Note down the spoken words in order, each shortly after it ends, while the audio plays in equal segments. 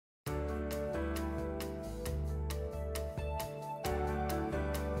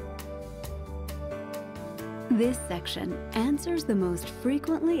This section answers the most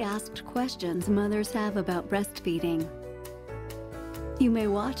frequently asked questions mothers have about breastfeeding. You may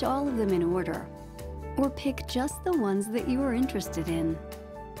watch all of them in order, or pick just the ones that you are interested in.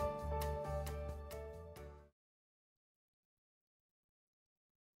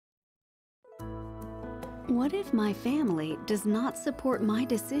 What if my family does not support my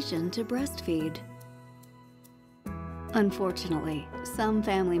decision to breastfeed? Unfortunately, some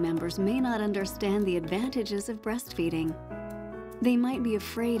family members may not understand the advantages of breastfeeding. They might be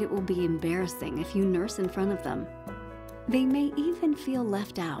afraid it will be embarrassing if you nurse in front of them. They may even feel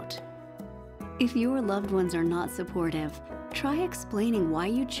left out. If your loved ones are not supportive, try explaining why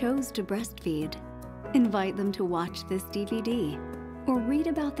you chose to breastfeed. Invite them to watch this DVD or read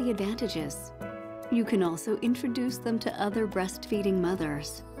about the advantages. You can also introduce them to other breastfeeding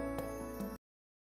mothers.